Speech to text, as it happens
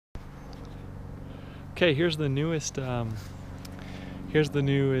Okay, here's the newest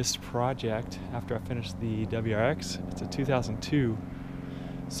project after I finished the WRX. It's a 2002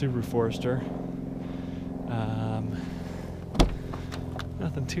 Subaru Forester.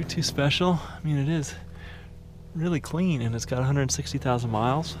 Nothing too special. I mean, it is really clean, and it's got 160,000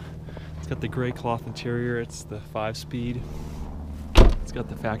 miles. It's got the gray cloth interior. It's the 5-speed. It's got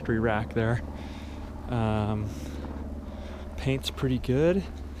the factory rack there. Paint's pretty good.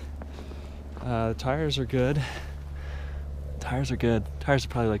 The tires are good. Tires are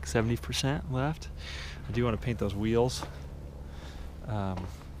probably like 70% left. I do want to paint those wheels. Kind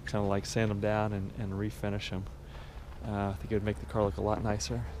of like sand them down and refinish them. I think it would make the car look a lot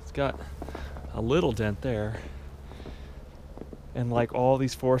nicer. It's got a little dent there. And like all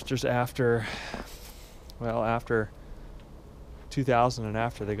these Foresters after 2000 and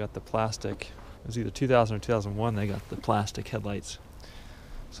after, they got the plastic. It was either 2000 or 2001 they got the plastic headlights.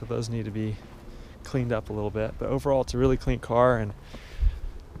 So those need to be cleaned up a little bit. But overall, it's a really clean car, and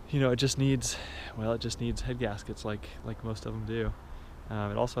it just needs head gaskets like most of them do.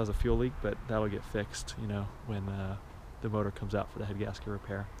 It also has a fuel leak, but that'll get fixed, when the motor comes out for the head gasket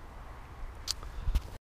repair.